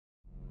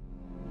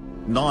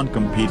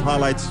Non-compete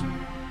highlights.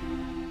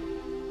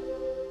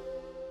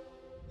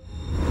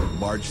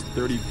 March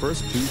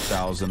 31st,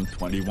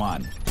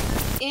 2021.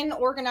 In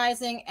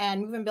organizing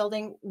and movement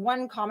building,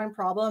 one common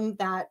problem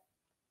that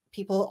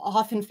people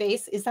often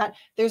face is that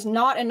there's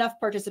not enough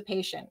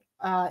participation.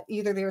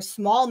 Either there's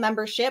small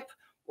membership,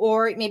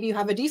 or maybe you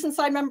have a decent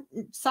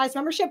size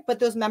membership, but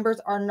those members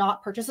are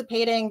not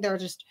participating. They're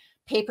just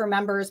paper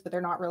members, but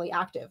they're not really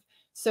active.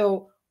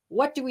 So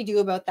what do we do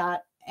about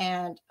that?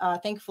 And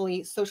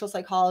thankfully, social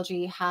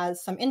psychology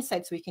has some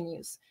insights we can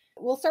use.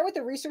 We'll start with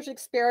a research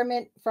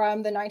experiment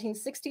from the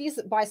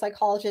 1960s by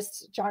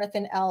psychologists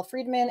Jonathan L.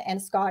 Friedman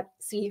and Scott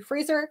C.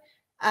 Fraser.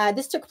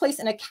 This took place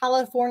in a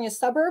California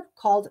suburb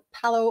called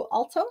Palo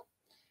Alto.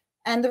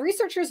 And the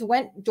researchers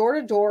went door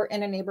to door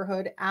in a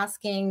neighborhood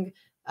asking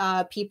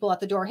people at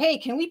the door, hey,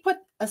 can we put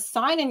a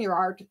sign in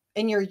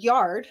your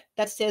yard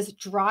that says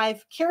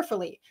drive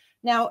carefully?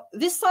 Now,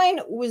 this sign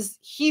was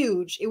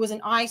huge. It was an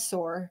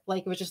eyesore.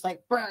 Like, it was just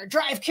like,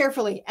 drive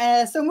carefully.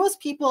 So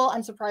most people,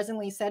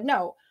 unsurprisingly, said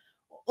no.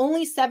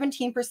 Only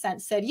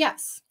 17% said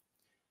yes.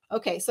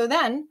 Okay, so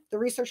then the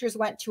researchers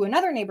went to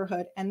another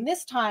neighborhood, and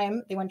this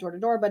time they went door to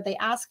door, but they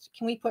asked,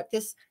 can we put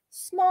this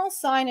small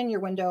sign in your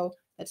window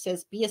that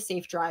says, be a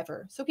safe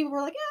driver? So people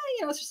were like,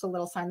 it's just a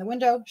little sign in the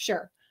window.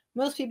 Sure.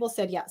 Most people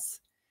said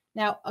yes.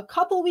 Now, a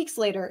couple weeks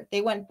later,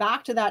 they went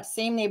back to that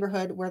same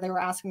neighborhood where they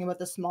were asking about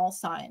the small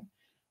sign.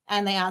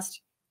 And they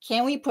asked,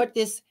 can we put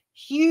this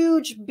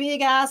huge,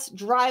 big ass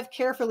drive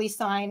carefully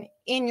sign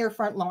in your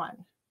front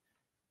lawn?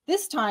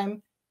 This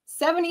time,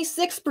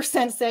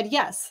 76% said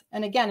yes.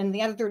 And again, in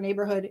the other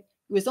neighborhood, it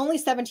was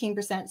only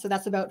 17%. So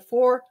that's about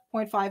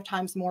 4.5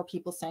 times more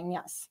people saying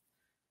yes.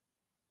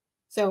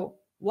 So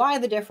why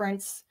the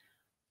difference?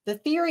 The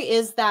theory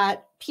is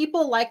that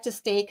people like to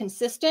stay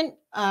consistent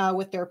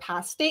with their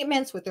past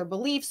statements, with their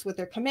beliefs, with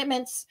their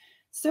commitments.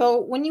 So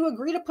when you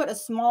agree to put a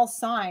small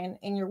sign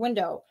in your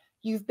window,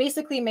 you've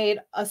basically made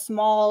a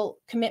small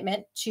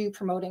commitment to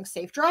promoting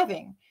safe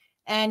driving.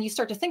 And you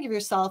start to think of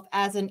yourself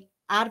as an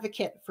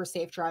advocate for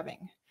safe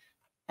driving.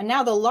 And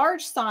now the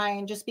large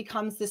sign just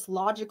becomes this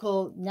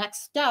logical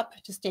next step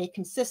to stay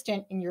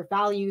consistent in your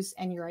values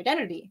and your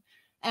identity.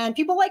 And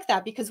people like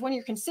that because when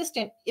you're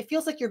consistent, it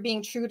feels like you're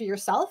being true to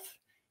yourself.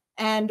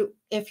 And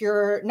if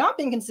you're not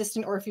being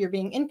consistent, or if you're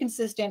being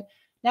inconsistent,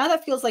 now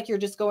that feels like you're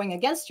just going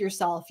against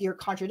yourself. You're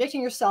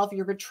contradicting yourself.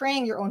 You're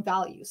betraying your own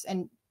values.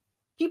 And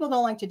people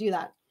don't like to do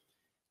that.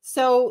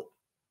 So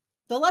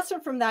the lesson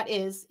from that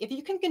is, if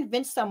you can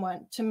convince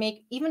someone to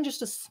make even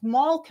just a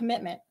small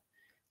commitment,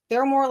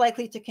 they're more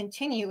likely to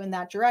continue in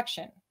that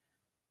direction.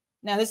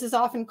 Now, this is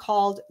often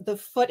called the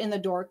foot in the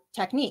door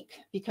technique,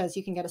 because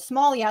you can get a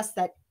small yes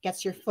that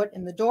gets your foot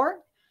in the door,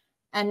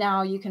 and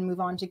now you can move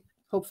on to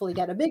hopefully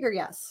get a bigger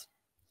yes.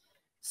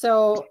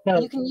 So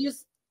you can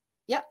use,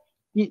 yep.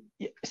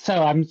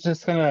 So I'm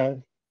just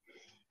gonna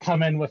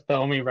come in with the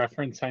only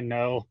reference I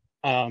know.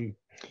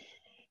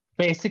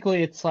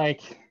 Basically, it's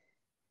like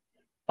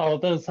all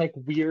those like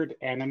weird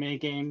anime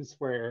games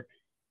where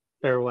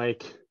they're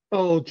like,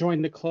 oh,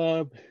 join the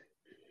club.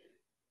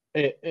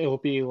 It'll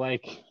be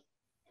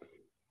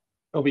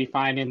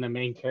fine, and the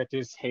main character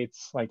just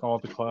hates like all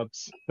the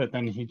clubs, but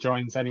then he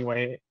joins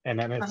anyway, and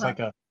then it's like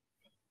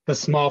the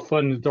small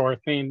foot in the door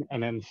thing,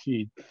 and then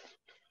he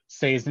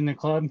stays in the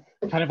club,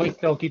 kind of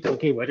like Doki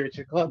Doki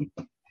Literature Club.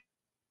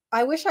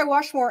 I wish I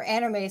watched more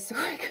anime so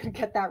I could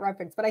get that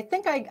reference, but I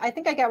think I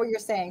get what you're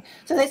saying.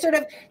 So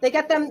they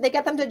get them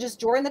to just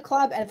join the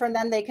club, and from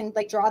then they can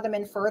like draw them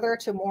in further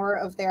to more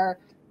of their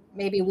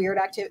maybe weird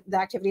the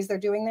activities they're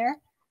doing there.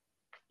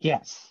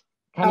 Yes,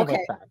 kind of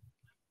like that.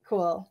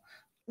 Cool.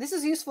 This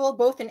is useful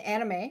both in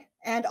anime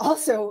and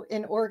also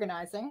in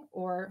organizing,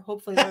 or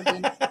hopefully there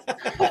would be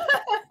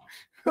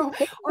or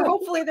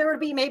hopefully there would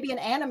be maybe an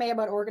anime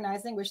about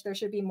organizing, which there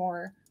should be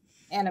more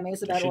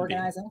animes about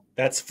organizing.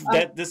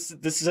 This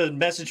is a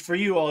message for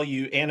you, all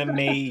you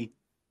animators.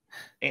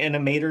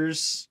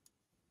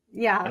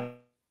 Yeah.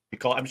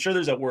 I'm sure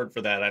there's a word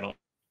for that. I don't.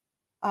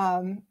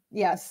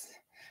 Yes.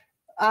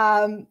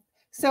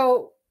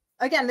 So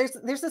again,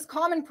 there's this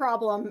common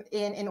problem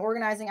in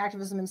organizing,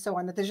 activism, and so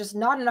on, that there's just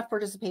not enough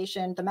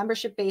participation. The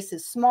membership base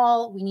is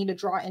small. We need to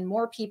draw in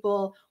more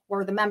people,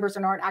 or the members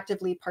are not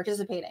actively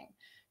participating.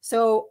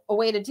 So a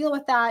way to deal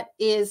with that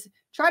is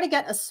try to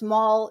get a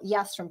small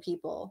yes from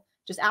people.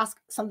 Just ask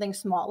something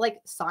small,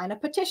 like sign a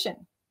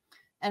petition.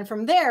 And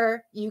from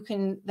there, you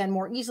can then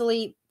more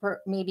easily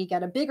maybe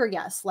get a bigger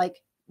yes,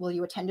 like, will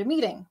you attend a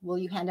meeting? Will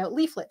you hand out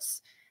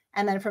leaflets?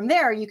 And then from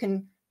there, you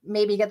can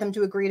maybe get them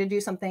to agree to do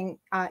something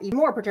even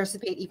more,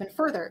 participate even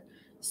further.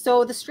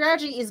 So the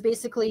strategy is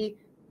basically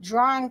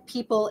drawing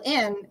people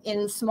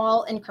in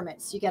small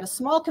increments. You get a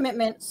small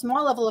commitment,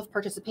 small level of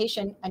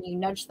participation, and you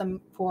nudge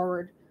them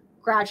forward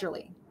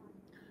gradually.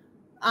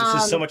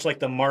 This is so much like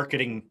the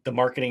marketing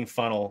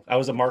funnel. I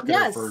was a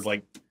marketer for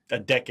like a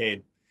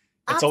decade.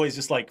 It's always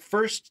just like,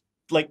 first,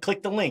 like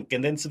click the link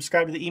and then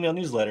subscribe to the email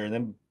newsletter. And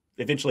then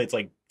eventually it's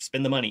like,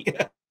 spend the money.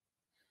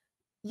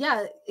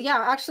 Yeah.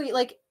 Actually,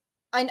 like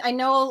I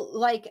know,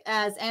 like,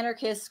 as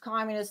anarchists,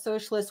 communists,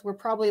 socialists, we're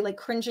probably like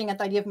cringing at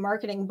the idea of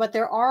marketing, but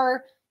there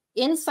are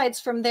insights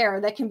from there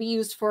that can be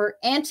used for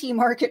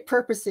anti-market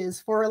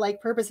purposes, for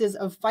like purposes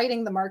of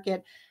fighting the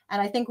market.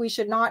 And I think we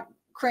should not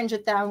cringe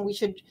at them. We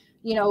should,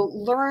 you know,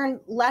 learn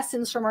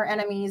lessons from our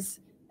enemies.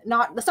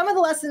 Not some of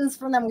the lessons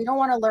from them we don't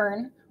want to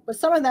learn, but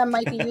some of them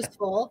might be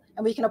useful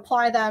and we can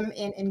apply them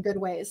in good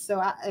ways. So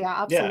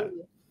yeah,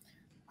 absolutely.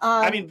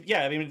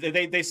 Yeah. I mean,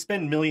 they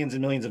spend millions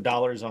and millions of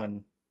dollars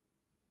on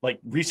like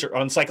research,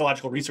 on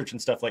psychological research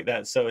and stuff like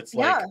that. So it's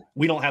like,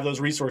 we don't have those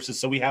resources.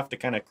 So we have to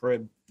kind of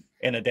crib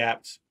and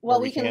adapt.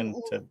 Well,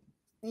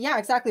 yeah,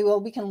 exactly.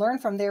 Well, we can learn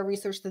from their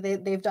research that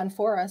they've done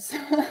for us.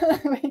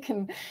 We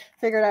can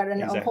figure it out.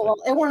 And exactly.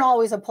 It won't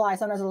always apply.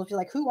 Sometimes it'll be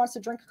like, who wants to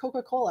drink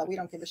Coca-Cola? We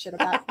don't give a shit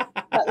about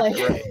that. But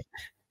like,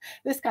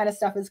 this kind of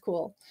stuff is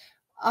cool.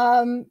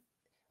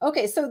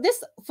 Okay, so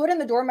this foot in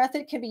the door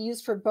method can be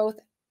used for both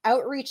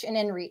outreach and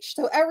inreach.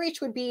 So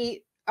outreach would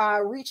be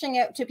reaching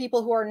out to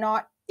people who are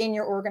not in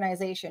your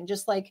organization,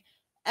 just like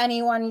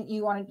anyone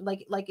you want to,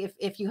 like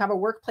if you have a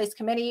workplace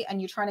committee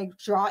and you're trying to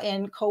draw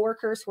in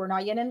coworkers who are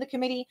not yet in the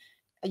committee,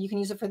 you can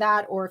use it for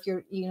that. Or if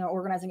you're, you know,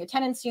 organizing a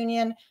tenants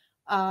union,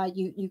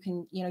 you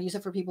can, you know, use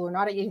it for people who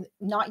are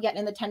not yet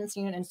in the tenants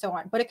union and so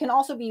on. But it can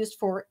also be used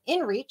for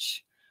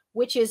inreach,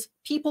 which is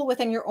people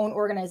within your own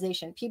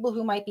organization, people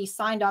who might be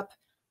signed up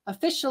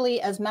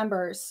officially as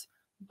members,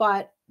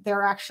 but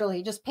they're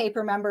actually just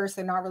paper members.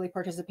 They're not really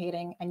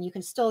participating. And you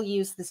can still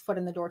use this foot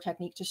in the door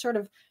technique to sort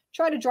of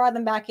try to draw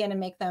them back in and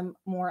make them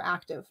more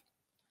active.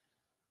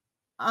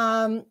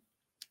 So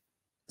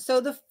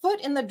the foot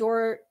in the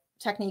door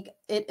technique,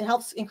 it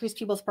helps increase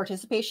people's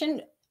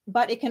participation,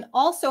 but it can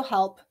also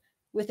help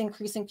with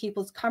increasing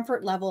people's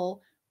comfort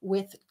level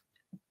with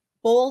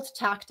bold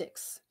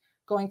tactics,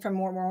 going from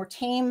more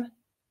tame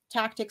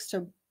tactics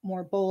to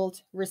more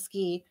bold,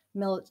 risky,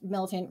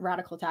 militant,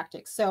 radical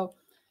tactics. So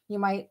you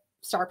might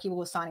start people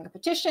with signing a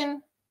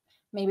petition.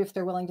 Maybe if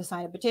they're willing to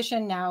sign a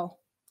petition, now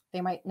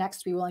they might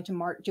next be willing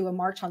to do a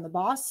march on the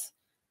boss.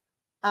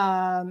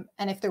 And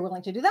if they're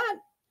willing to do that,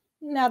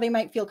 now they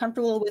might feel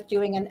comfortable with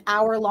doing an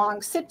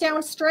hour-long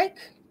sit-down strike.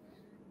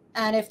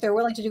 And if they're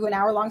willing to do an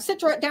hour-long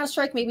sit-down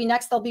strike, maybe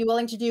next they'll be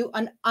willing to do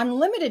an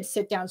unlimited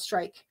sit-down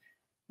strike.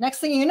 Next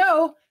thing you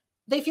know,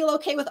 they feel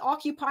okay with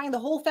occupying the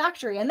whole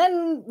factory. And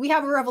then we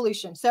have a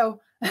revolution.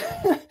 So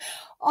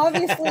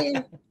obviously,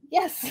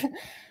 yes,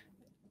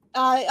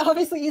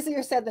 obviously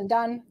easier said than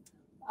done.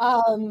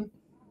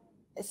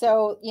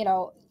 So, you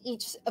know,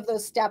 each of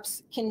those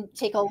steps can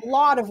take a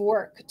lot of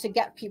work to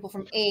get people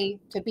from A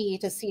to B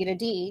to C to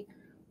D,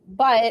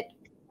 but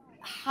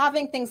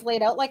having things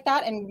laid out like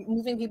that and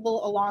moving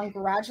people along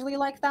gradually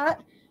like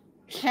that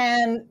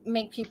can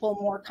make people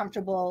more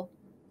comfortable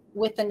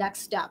with the next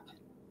step.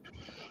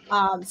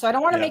 So I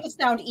don't want to make it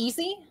sound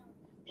easy,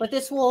 but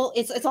this will,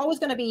 it's always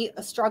going to be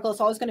a struggle.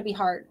 It's always going to be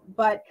hard,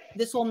 but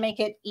this will make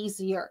it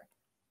easier.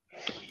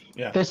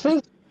 Yeah. This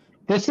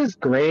is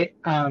great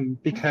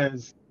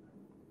because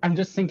I'm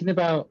just thinking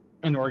about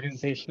an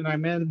organization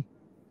I'm in.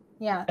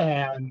 Yeah.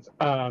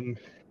 And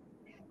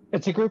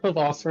it's a group of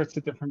all sorts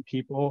of different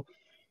people.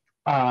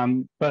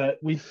 But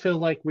we feel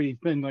like we've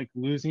been like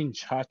losing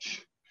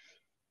touch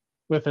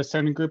with a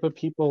certain group of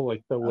people,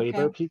 like the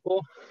labor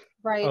people.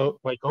 Right.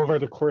 Like over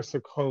the course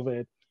of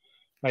COVID,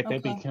 like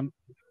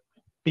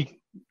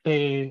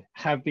they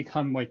have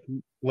become like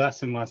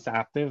less and less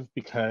active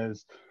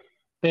because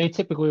they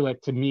typically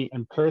like to meet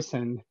in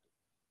person,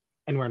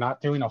 and we're not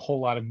doing a whole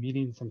lot of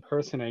meetings in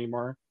person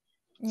anymore.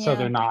 Yeah. So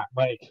they're not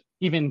like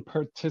even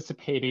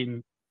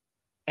participating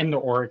in the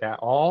org at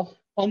all,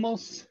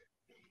 almost.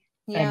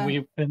 Yeah. And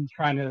we've been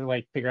trying to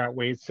like figure out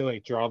ways to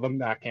like draw them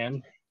back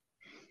in.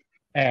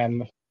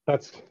 And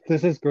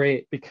this is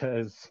great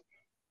because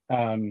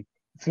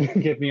it's going to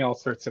give me all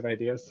sorts of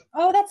ideas.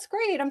 Oh, that's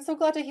great. I'm so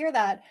glad to hear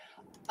that.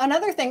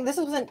 Another thing, this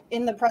wasn't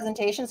in the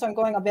presentation, so I'm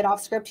going a bit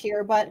off script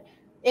here, but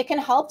it can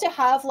help to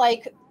have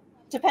like,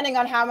 depending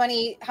on how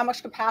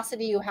much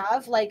capacity you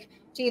have, like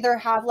to either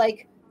have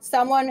like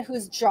someone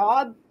whose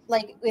job,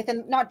 like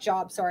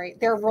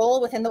their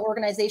role within the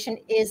organization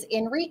is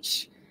in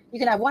reach. You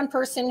can have one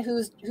person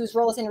whose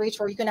role is in reach,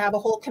 or you can have a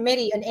whole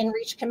committee, an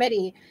in-reach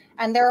committee,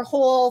 and their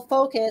whole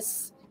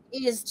focus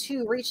is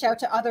to reach out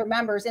to other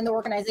members in the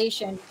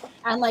organization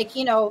and like,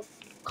 you know,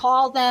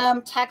 call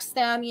them, text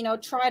them, you know,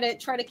 try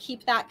to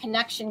keep that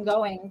connection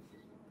going,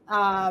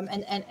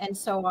 and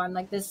so on.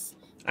 Like this.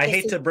 I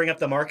hate to bring up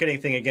the marketing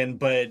thing again,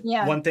 but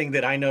one thing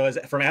that I know is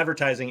from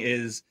advertising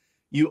is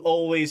you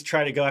always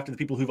try to go after the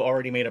people who've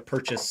already made a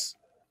purchase,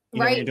 you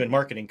know, when you're doing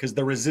marketing, because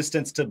the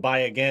resistance to buy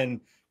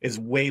again is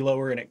way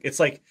lower. And it's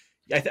like,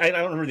 I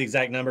don't remember the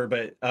exact number,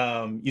 but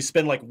you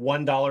spend like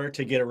 $1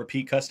 to get a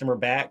repeat customer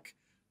back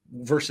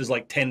versus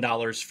like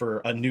 $10 for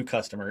a new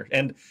customer.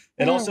 And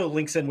it also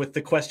links in with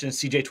the question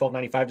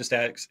CJ1295 just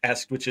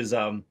asked, which is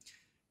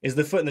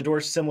the foot in the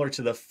door similar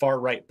to the far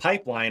right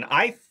pipeline?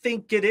 I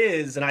think it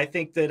is. And I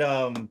think that,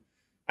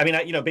 I mean,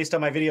 you know, based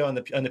on my video on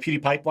the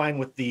Pewdie pipeline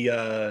with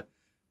the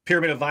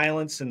pyramid of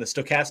violence and the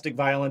stochastic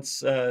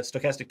violence,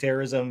 stochastic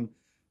terrorism,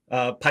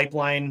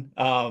 pipeline.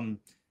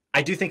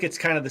 I do think it's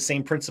kind of the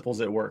same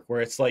principles at work,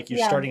 where it's like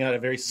you're starting at a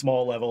very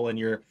small level and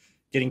you're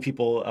getting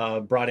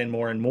people brought in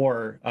more and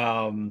more.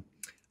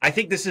 I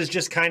think this is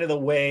just kind of the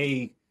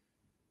way.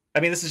 I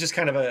mean, this is just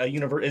kind of a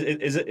universe.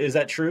 Is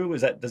that true?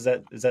 Does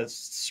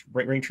that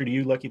ring true to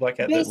you,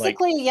 LuckyBlackCat?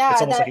 Basically,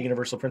 it's almost like a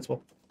universal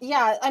principle.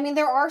 Yeah, I mean,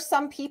 there are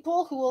some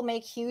people who will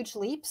make huge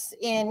leaps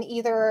in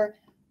either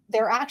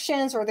their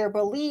actions or their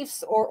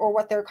beliefs or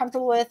what they're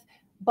comfortable with,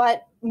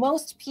 but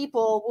most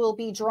people will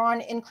be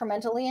drawn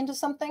incrementally into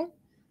something,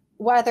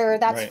 whether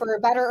that's for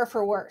better or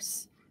for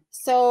worse.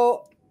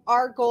 So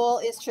our goal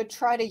is to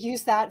try to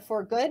use that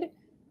for good.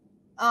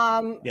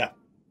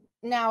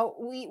 Now,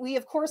 we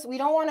of course, we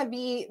don't want to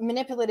be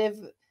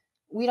manipulative.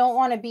 We don't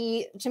want to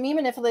be, to me,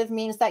 manipulative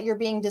means that you're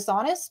being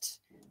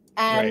dishonest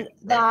and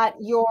that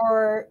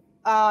you're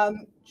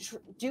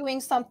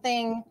doing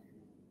something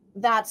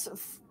that's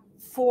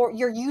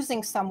you're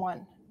using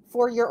someone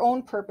for your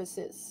own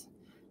purposes.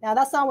 Now,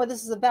 that's not what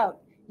this is about.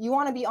 You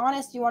want to be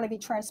honest, you want to be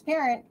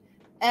transparent.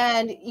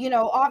 And, you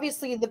know,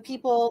 obviously the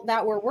people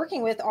that we're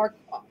working with are,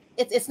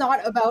 it's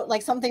not about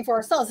like something for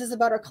ourselves. It's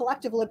about our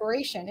collective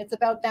liberation. It's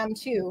about them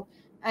too.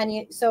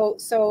 And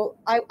so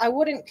I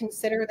wouldn't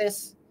consider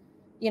this,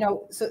 you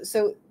know,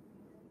 so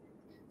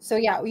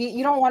yeah,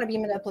 you don't want to be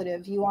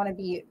manipulative. You want to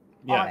be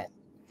honest.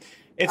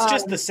 It's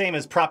just the same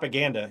as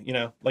propaganda, you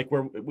know, like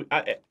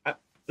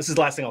this is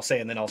the last thing I'll say,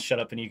 and then I'll shut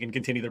up and you can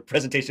continue the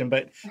presentation.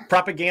 But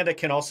propaganda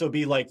can also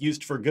be like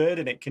used for good,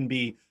 and it can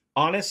be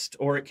honest,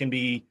 or it can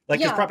be like,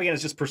 because propaganda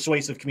is just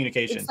persuasive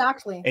communication.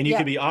 Exactly. And you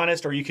can be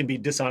honest, or you can be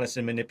dishonest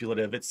and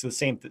manipulative. It's the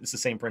same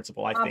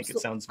principle. I think it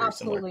sounds very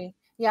similar.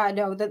 Yeah,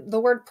 no, the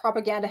word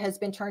propaganda has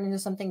been turned into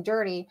something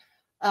dirty.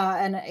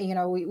 And, you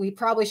know, we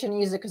probably shouldn't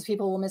use it because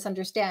people will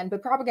misunderstand.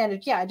 But propaganda,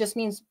 it just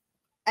means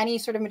any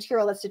sort of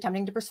material that's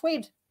attempting to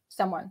persuade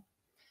someone.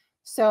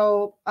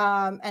 So,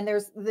 and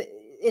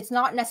it's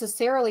not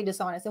necessarily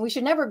dishonest. And we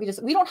should never be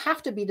we don't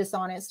have to be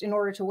dishonest in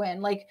order to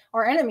win. Like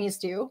our enemies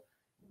do,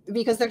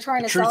 because they're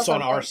trying to sell something. Truth's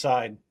on our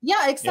side.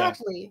 Yeah,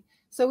 exactly. Yeah.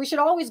 So we should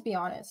always be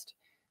honest.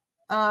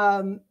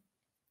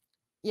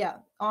 Yeah,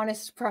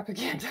 honest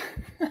propaganda.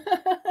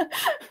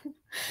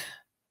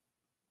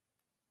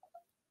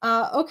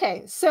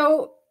 Okay,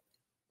 so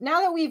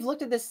now that we've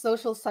looked at this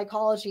social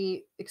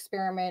psychology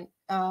experiment,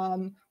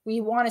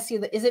 we want to see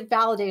is it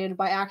validated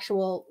by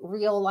actual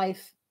real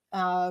life?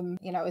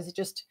 You know, is it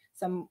just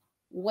some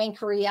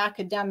wankery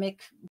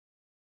academic,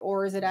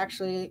 or is it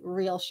actually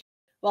real?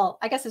 Well,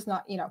 I guess it's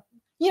not. You know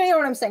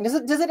what I'm saying. Does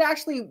it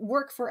actually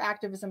work for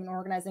activism and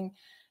organizing?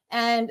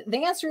 And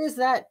the answer is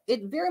that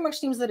it very much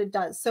seems that it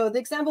does. So the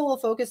example we'll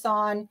focus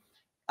on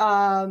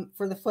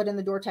for the foot in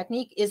the door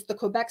technique is the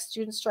Quebec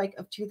student strike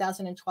of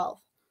 2012.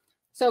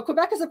 So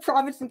Quebec is a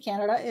province in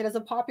Canada. It has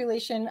a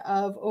population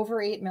of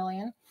over 8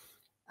 million.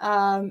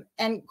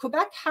 And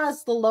Quebec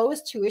has the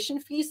lowest tuition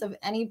fees of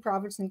any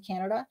province in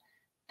Canada.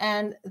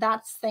 And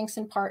that's thanks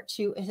in part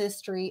to a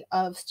history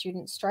of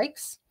student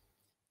strikes.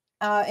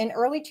 In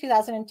early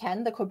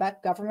 2010, the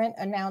Quebec government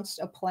announced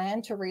a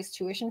plan to raise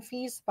tuition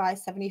fees by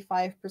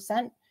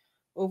 75%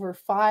 over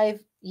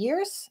 5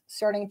 years,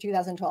 starting in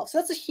 2012. So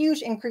that's a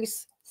huge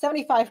increase,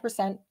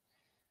 75%.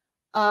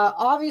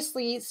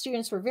 Obviously,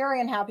 students were very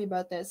unhappy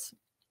about this.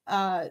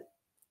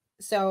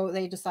 So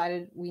they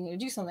decided we need to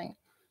do something.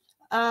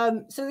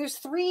 So there's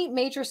 3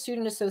 major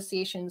student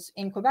associations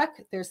in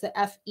Quebec. There's the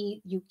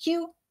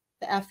FEUQ,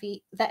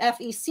 the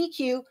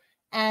FECQ,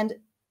 and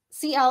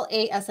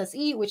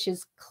CLASSE, which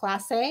is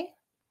Class A.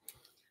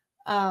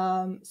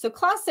 So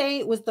Class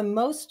A was the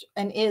most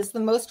and is the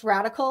most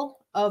radical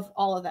of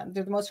all of them.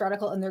 They're the most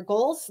radical in their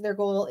goals. Their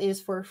goal is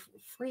for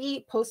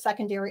free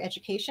post-secondary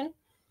education.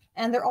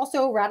 And they're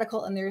also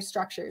radical in their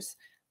structures.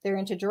 They're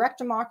into direct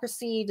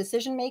democracy,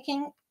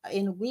 decision-making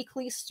in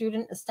weekly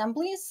student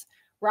assemblies,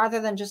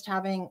 rather than just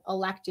having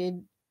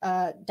elected,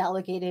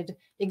 delegated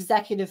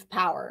executive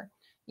power.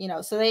 You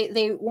know, so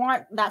they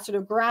want that sort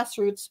of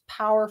grassroots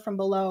power from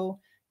below,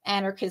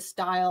 anarchist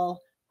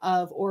style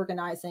of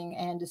organizing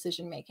and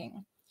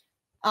decision-making.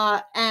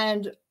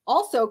 And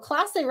also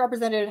Class A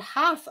represented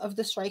half of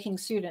the striking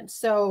students.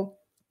 So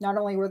not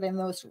only were they the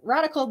most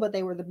radical, but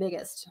they were the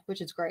biggest,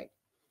 which is great.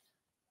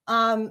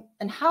 And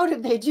how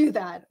did they do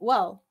that?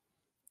 Well,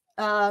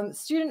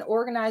 student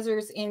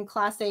organizers in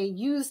Class A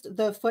used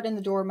the foot in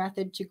the door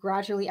method to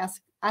gradually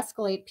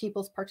escalate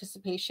people's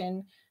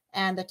participation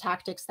and the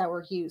tactics that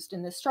were used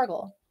in this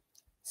struggle.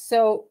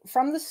 So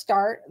from the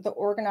start, the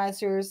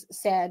organizers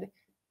said,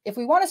 if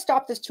we want to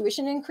stop this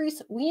tuition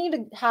increase, we need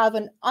to have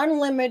an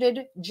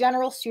unlimited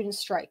general student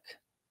strike,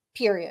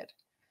 period.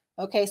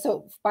 Okay,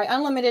 so by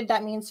unlimited,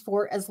 that means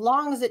for as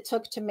long as it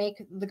took to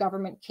make the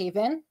government cave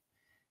in,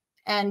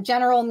 and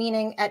general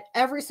meaning at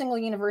every single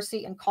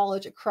university and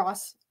college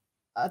across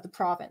the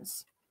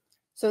province.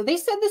 So they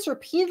said this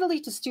repeatedly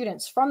to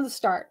students from the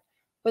start,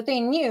 but they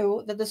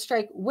knew that the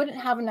strike wouldn't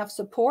have enough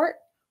support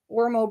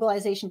or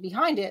mobilization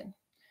behind it.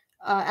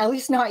 At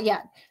least not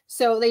yet.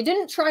 So they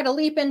didn't try to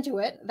leap into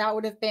it. That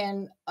would have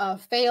been a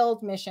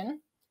failed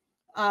mission.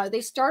 They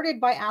started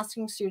by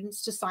asking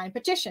students to sign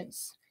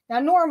petitions. Now,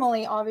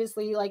 normally,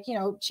 obviously, like, you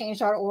know,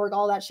 change.org,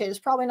 all that shit is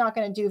probably not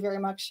going to do very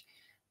much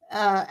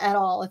at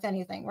all, if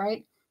anything,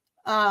 right?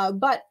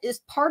 But as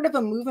part of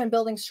a movement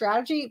building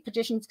strategy,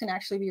 petitions can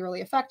actually be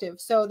really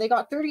effective. So they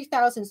got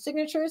 30,000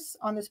 signatures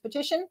on this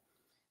petition.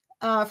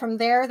 From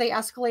there, they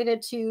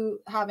escalated to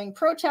having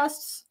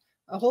protests,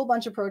 a whole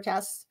bunch of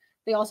protests.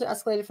 They also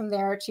escalated from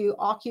there to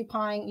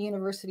occupying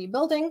university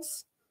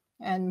buildings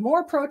and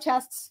more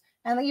protests.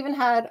 And they even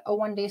had a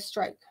one-day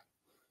strike.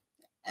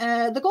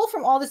 The goal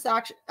from all this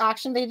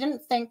action, they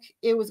didn't think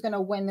it was going to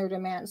win their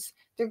demands.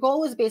 Their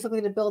goal was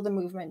basically to build a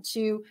movement,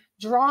 to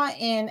draw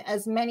in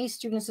as many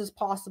students as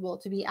possible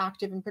to be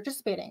active and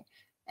participating.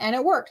 And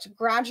it worked.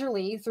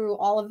 Gradually, through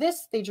all of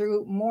this, they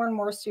drew more and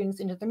more students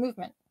into the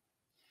movement.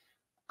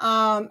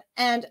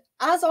 And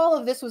as all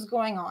of this was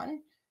going on,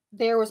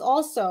 there was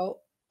also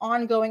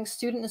ongoing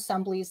student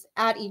assemblies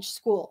at each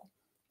school.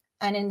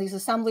 And in these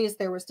assemblies,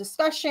 there was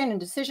discussion and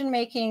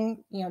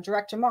decision-making, you know,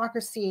 direct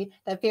democracy,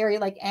 that very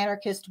like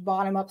anarchist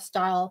bottom-up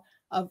style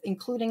of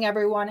including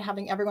everyone,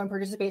 having everyone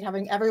participate,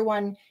 having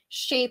everyone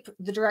shape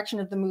the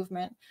direction of the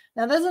movement.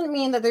 Now, that doesn't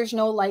mean that there's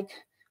no like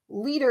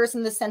leaders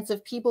in the sense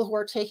of people who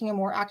are taking a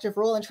more active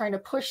role and trying to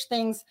push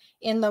things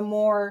in the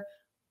more,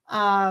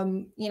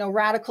 you know,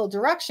 radical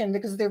direction,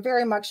 because there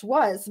very much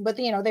was, but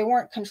you know, they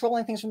weren't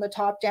controlling things from the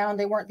top down.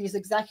 They weren't these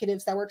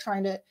executives that were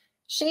trying to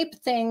shape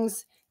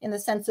things in the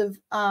sense of,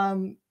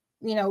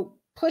 you know,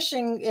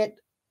 pushing it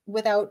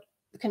without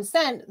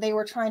consent. They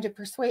were trying to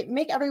persuade,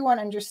 make everyone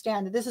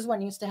understand that this is what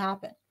needs to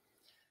happen.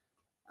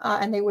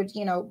 And they would,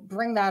 you know,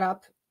 bring that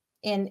up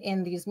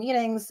in these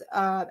meetings,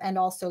 and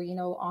also, you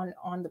know,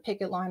 on the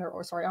picket line,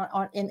 or sorry,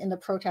 in the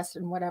protest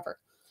and whatever.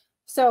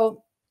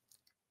 So,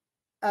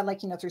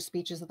 like, you know, through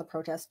speeches of the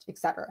protest,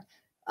 etc.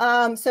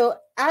 So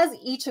as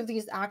each of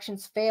these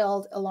actions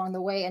failed along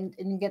the way and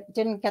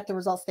didn't get the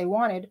results they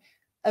wanted,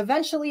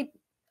 eventually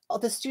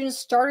the students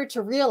started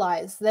to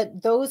realize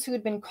that those who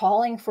had been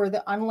calling for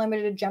the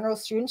unlimited general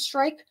student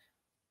strike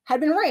had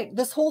been right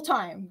this whole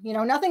time. You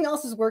know, nothing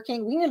else is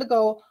working. We need to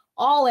go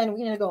all in.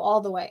 We need to go all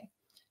the way.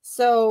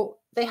 So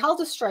they held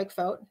a strike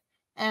vote,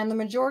 and the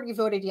majority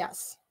voted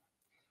yes.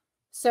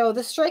 So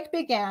the strike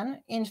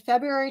began in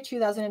February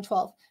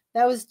 2012.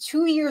 That was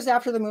 2 years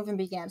after the movement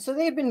began. So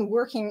they had been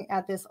working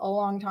at this a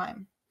long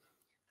time.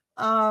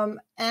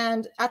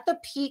 And at the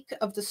peak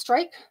of the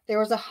strike, there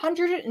was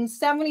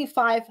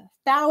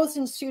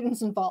 175,000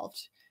 students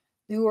involved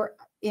who were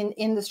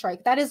in the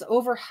strike. That is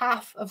over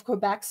half of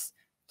Quebec's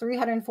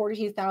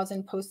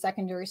 342,000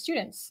 post-secondary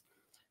students.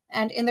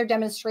 And in their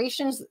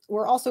demonstrations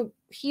were also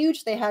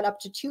huge. They had up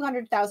to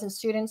 200,000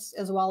 students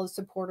as well as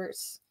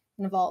supporters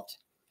involved.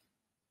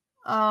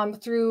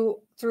 Through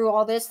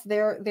all this,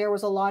 there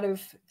was a lot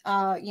of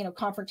you know,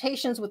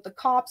 confrontations with the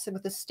cops and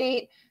with the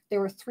state. There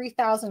were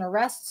 3,000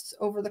 arrests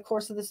over the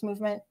course of this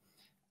movement,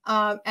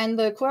 and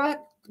the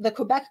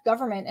Quebec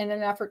government, in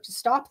an effort to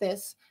stop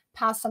this,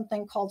 passed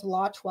something called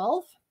Law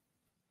 12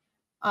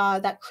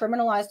 that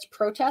criminalized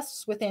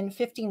protests within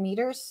 50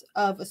 meters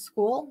of a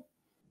school.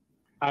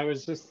 I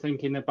was just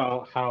thinking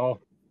about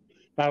how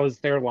that was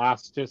their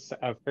last just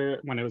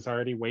effort when it was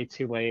already way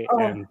too late. Oh.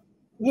 And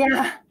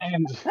yeah.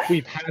 And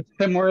we've had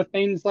similar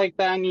things like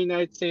that in the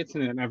United States,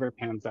 and it never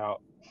pans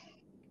out.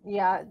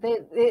 Yeah,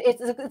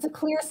 it's a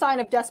clear sign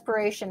of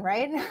desperation,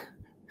 right?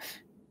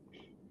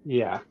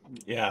 Yeah.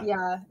 Yeah.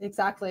 Yeah,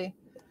 exactly.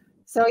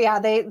 So yeah,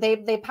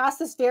 they passed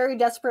this very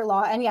desperate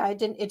law, and yeah, it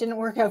didn't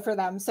work out for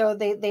them. So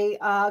they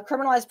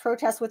criminalized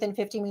protests within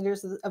 50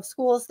 meters of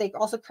schools. They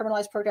also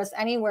criminalized protests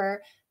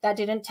anywhere that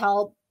didn't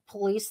tell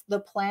police the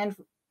planned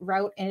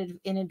route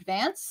in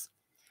advance.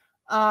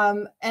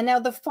 And now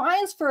the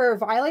fines for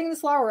violating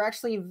this law were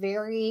actually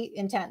very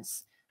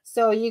intense.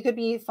 So you could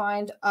be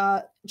fined,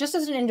 just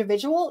as an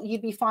individual,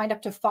 you'd be fined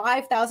up to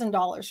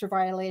 $5,000 for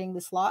violating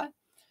this law.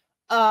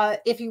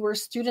 If you were a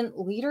student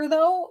leader,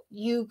 though,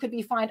 you could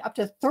be fined up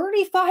to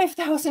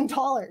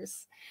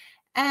 $35,000.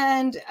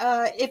 And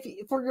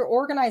if for your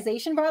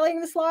organization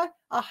violating this law,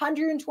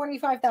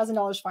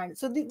 $125,000 fine.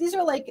 So these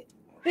are like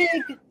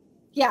big,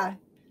 yeah,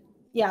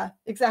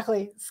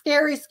 exactly.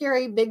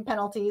 Scary, big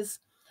penalties.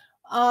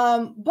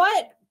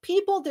 But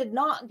people did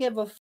not give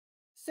a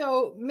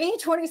So May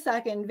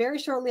 22nd, very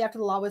shortly after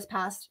the law was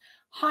passed,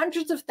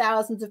 hundreds of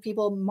thousands of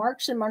people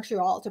marched in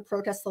Montreal to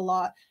protest the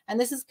law. And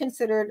this is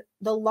considered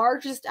the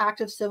largest act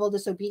of civil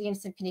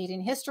disobedience in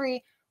Canadian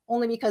history,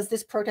 only because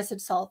this protest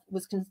itself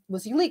was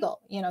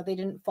illegal. You know, they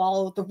didn't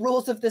follow the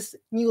rules of this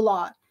new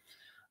law.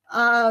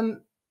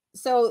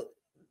 So,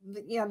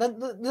 you know,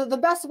 the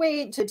best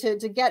way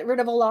to get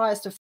rid of a law is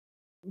to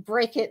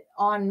break it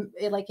on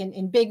like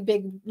in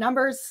big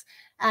numbers,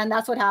 and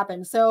that's what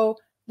happened. So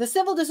the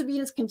civil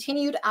disobedience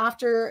continued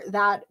after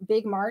that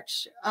big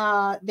march.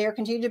 There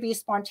continued to be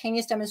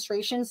spontaneous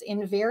demonstrations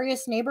in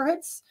various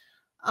neighborhoods.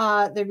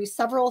 There'd be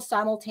several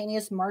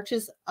simultaneous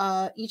marches,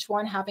 each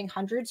one having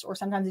hundreds or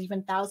sometimes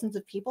even thousands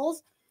of people.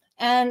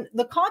 And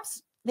the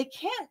cops, they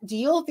can't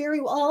deal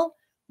very well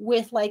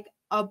with like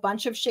a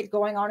bunch of shit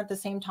going on at the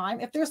same time.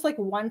 If there's like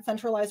one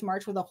centralized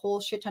march with a whole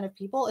shit ton of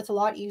people, it's a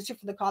lot easier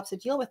for the cops to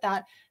deal with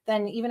that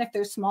than even if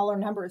there's smaller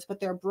numbers, but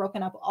they're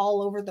broken up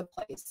all over the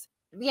place.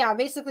 Yeah,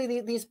 basically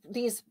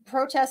these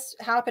protests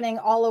happening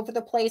all over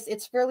the place,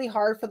 it's really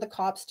hard for the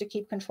cops to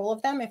keep control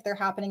of them if they're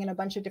happening in a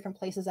bunch of different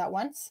places at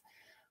once.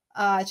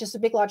 It's just a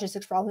big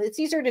logistics problem. It's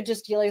easier to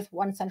just deal with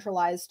one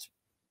centralized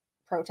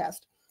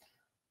protest.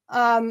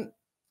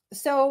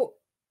 So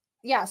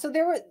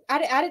there were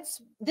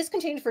this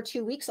continued for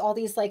 2 weeks, all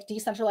these like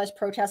decentralized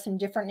protests in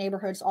different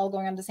neighborhoods all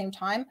going on at the same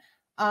time.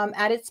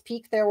 At its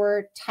peak, there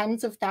were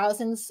tens of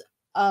thousands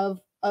of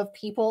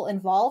people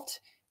involved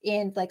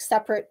in like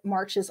separate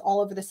marches all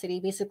over the city,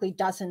 basically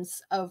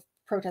dozens of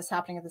protests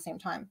happening at the same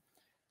time.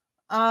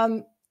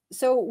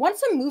 So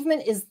once a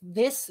movement is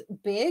this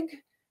big,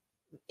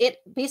 it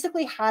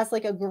basically has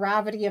like a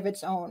gravity of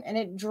its own, and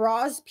it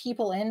draws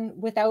people in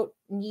without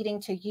needing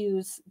to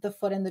use the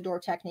foot in the door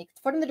technique.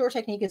 The foot in the door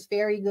technique is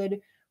very good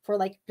for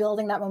like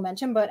building that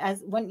momentum, but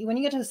when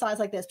you get to a size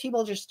like this,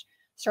 people just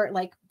start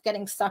like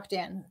getting sucked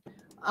in.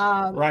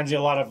 Reminds you a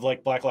lot of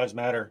like Black Lives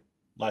Matter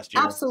last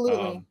year.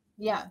 Absolutely.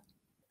 Yeah.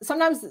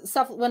 Sometimes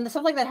when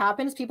stuff like that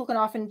happens, people can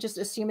often just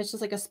assume it's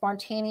just like a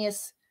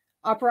spontaneous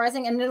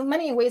uprising, and in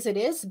many ways it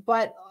is,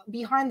 but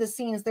behind the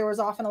scenes there was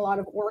often a lot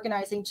of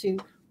organizing to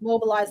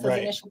mobilize those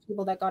initial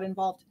people that got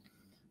involved.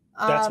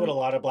 That's what a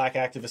lot of Black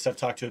activists I've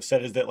talked to have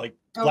said, is that like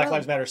Black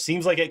Lives Matter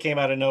seems like it came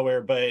out of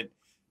nowhere, but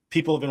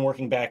people have been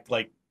working back,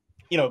 like,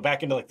 you know,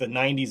 back into like the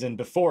 90s and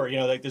before, you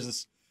know, like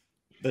there's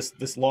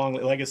this long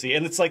legacy,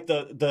 and it's like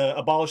the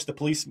abolish the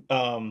police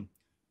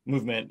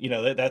movement, you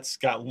know, that's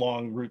got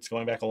long roots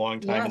going back a long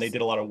time. And they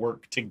did a lot of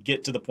work to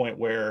get to the point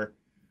where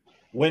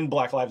when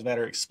Black Lives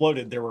Matter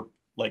exploded, there were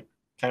like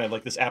kind of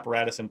like this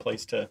apparatus in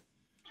place to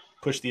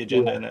push the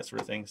agenda and that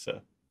sort of thing.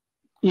 So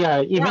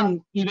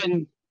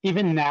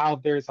even now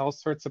there's all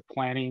sorts of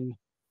planning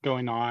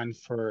going on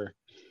for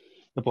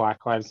the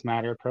Black Lives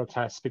Matter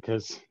protests,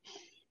 because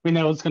we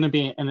know it's going to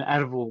be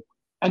inevitable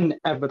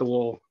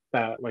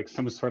that like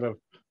some sort of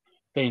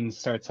thing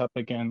starts up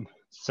again.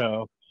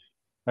 So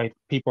like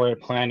people are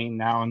planning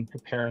now and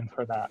preparing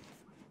for that.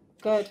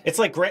 Good. It's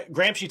like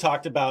Gramsci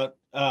talked about,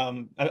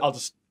 I'll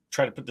just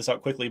try to put this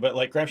out quickly, but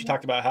like Gramsci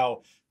talked about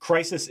how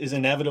crisis is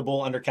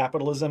inevitable under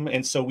capitalism,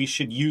 and so we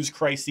should use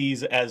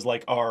crises as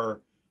like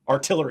our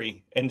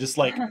artillery, and just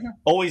like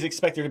always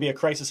expect there to be a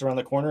crisis around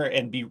the corner,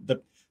 and be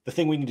the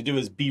thing we need to do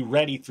is be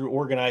ready through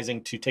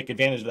organizing to take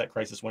advantage of that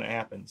crisis when it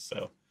happens.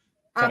 So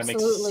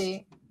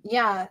absolutely,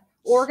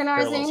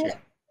 organizing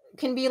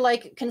can be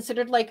like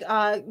considered like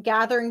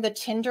gathering the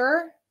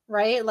tinder,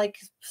 right? Like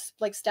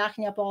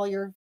stacking up all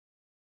your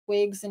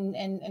twigs and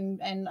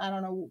I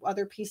don't know,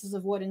 other pieces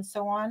of wood and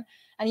so on.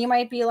 And you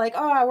might be like,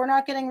 oh, we're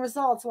not getting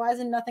results. Why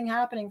isn't nothing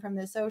happening from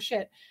this? Oh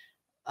shit.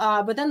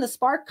 But then the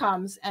spark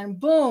comes and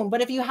boom.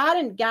 But if you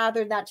hadn't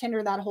gathered that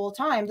tinder that whole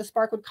time, the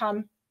spark would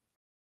come.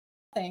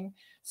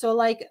 So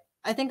like,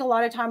 I think a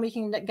lot of time we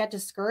can get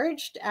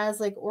discouraged as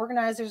like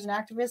organizers and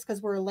activists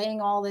because we're laying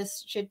all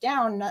this shit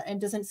down and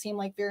it doesn't seem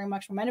like very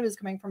much momentum is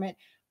coming from it.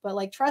 But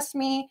like, trust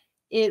me,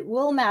 it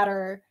will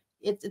matter.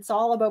 It's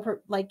all about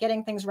like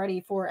getting things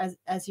ready for,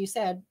 as you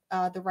said,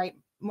 the right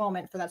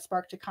moment for that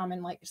spark to come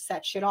and like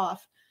set shit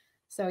off.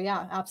 So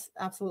yeah,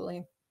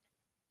 absolutely.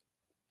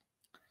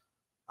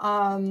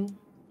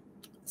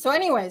 So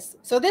anyways,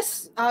 so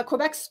this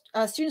Quebec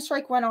student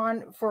strike went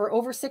on for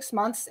over 6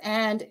 months,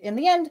 and in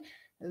the end,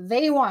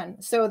 they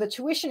won. So the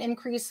tuition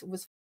increase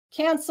was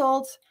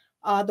canceled.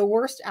 The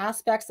worst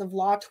aspects of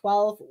Law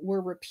 12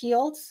 were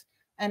repealed,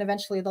 and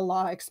eventually the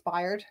law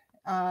expired.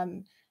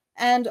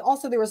 And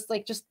also there was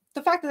like just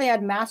the fact that they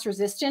had mass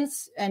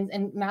resistance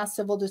and mass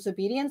civil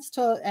disobedience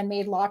and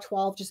made Law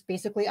 12 just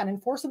basically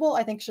unenforceable,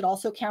 I think should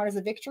also count as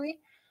a victory.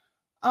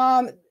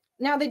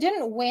 Now, they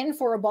didn't win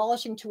for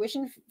abolishing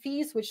tuition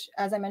fees, which,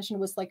 as I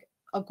mentioned, was like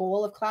a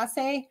goal of Class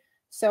A.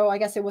 So I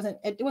guess it wasn't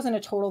a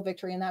total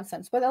victory in that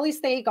sense, but at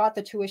least they got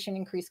the tuition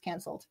increase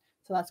canceled.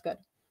 So that's good.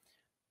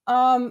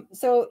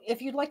 So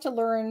if you'd like to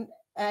learn,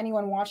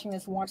 anyone watching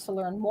this wants to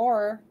learn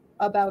more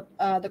about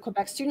the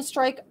Quebec student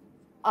strike,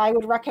 I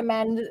would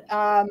recommend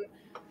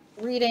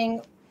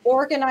reading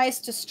Organize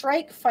to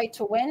Strike, Fight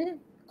to Win,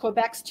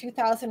 Quebec's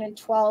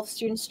 2012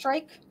 Student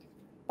Strike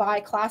by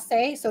Class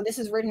A. So this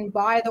is written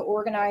by the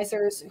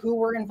organizers who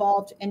were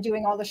involved in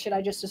doing all the shit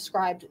I just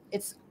described.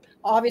 It's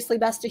obviously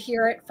best to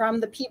hear it from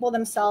the people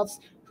themselves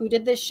who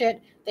did this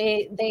shit.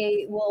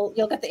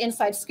 You'll get the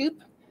inside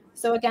scoop.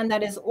 So again,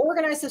 that is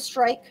Organize to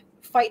Strike,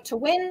 Fight to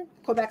Win,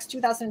 Quebec's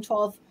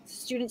 2012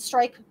 Student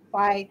Strike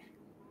by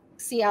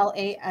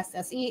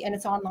CLASSE, and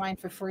it's online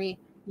for free.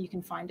 You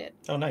can find it.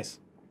 Oh, nice.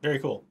 Very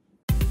cool.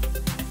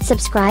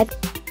 Subscribe,